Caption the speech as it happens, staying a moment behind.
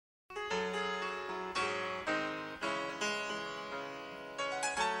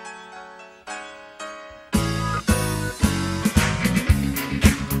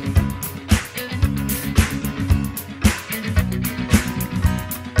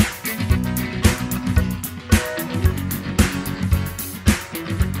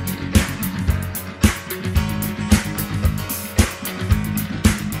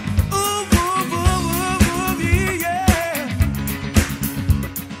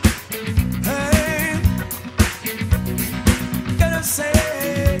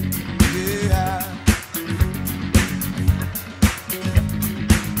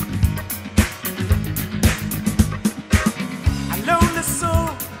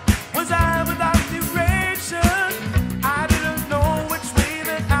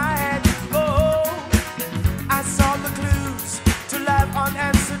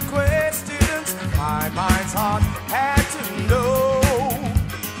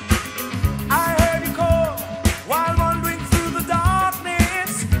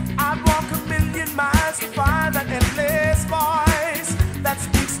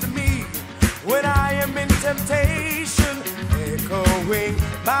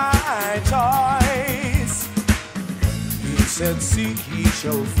choice. He said, seek ye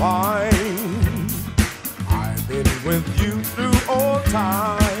shall find. I've been with you through all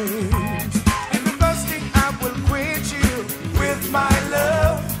times. If you're thirsty, I will quench you with my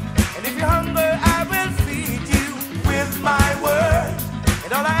love. And if you're hungry, I will feed you with my word.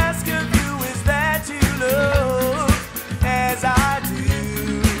 And all I ask of you is that you love as I do.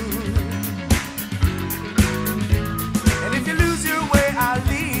 And if you lose your way, I'll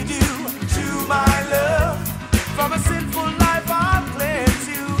lead you to my love. From a sinful life, I'll cleanse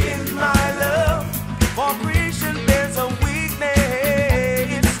you in my love. For creation, there's a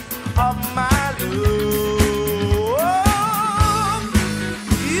weakness of my love.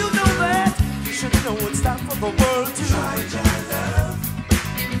 You know that, you should know it's time for the world to try love.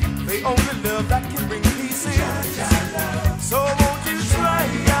 The only love that can bring peace in. So won't you try,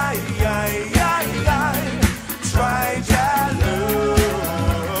 try love.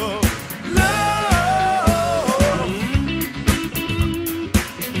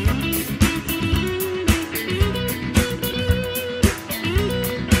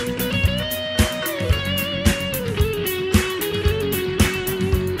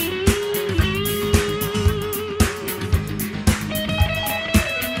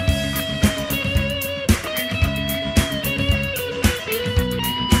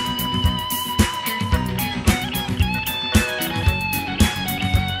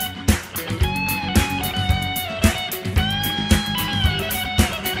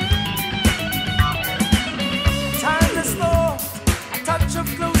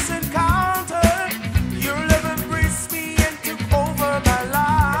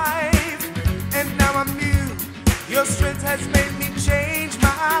 Your strength has made me change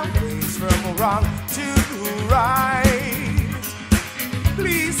my ways from wrong to right.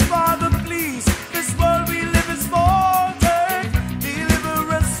 Please, Father, please, this world we live is faltered.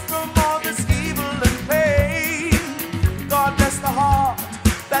 Deliver us from all this evil and pain. God bless the heart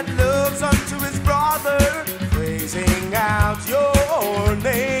that loves unto his brother, praising out your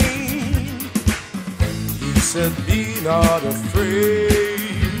name. He said, be not afraid.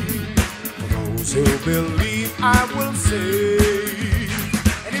 Who believe I will save.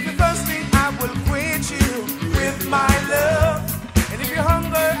 And if you're thirsty, I will quench you with my love. And if you're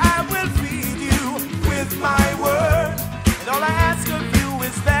hungry, I will feed you with my word. And all I ask of you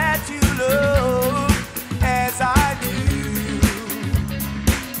is that you love as I do.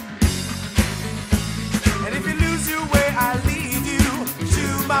 And if you lose your way, I'll lead you to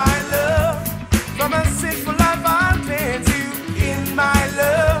my love. From a sinful life, I'll cleanse you in my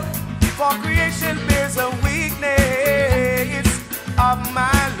love. For creation bears a weakness of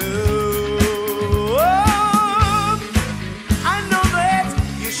my love. I know that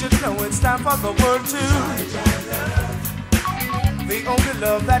you should know it's time for the world to the only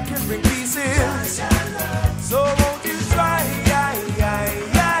love that can bring peace in. So won't you try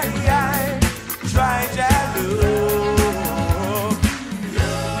love.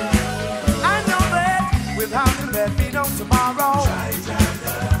 I know that without him there'd be no tomorrow.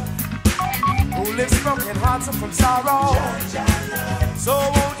 Who lives broken hearts and from sorrow. So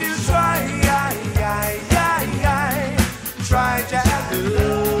won't you try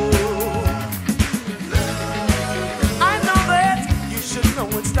love. I know that you should know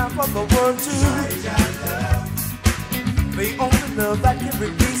it's time for the world to the only love that can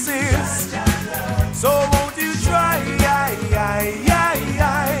bring peace is. So won't you try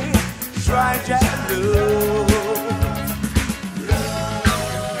love.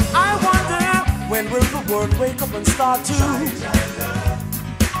 When will the world wake up and start to?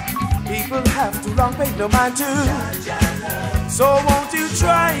 People have too long paid no mind to. So won't you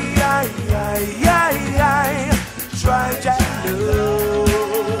try love.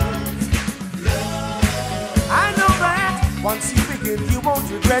 I know that once you begin, you won't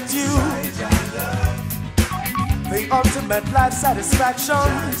regret you. The ultimate life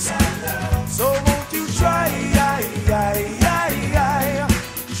satisfaction. So won't you try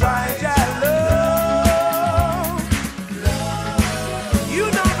love. You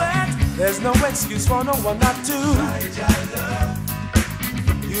know that there's no excuse for no one not to.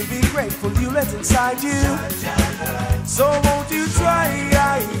 You'll be grateful you let inside you. So won't you try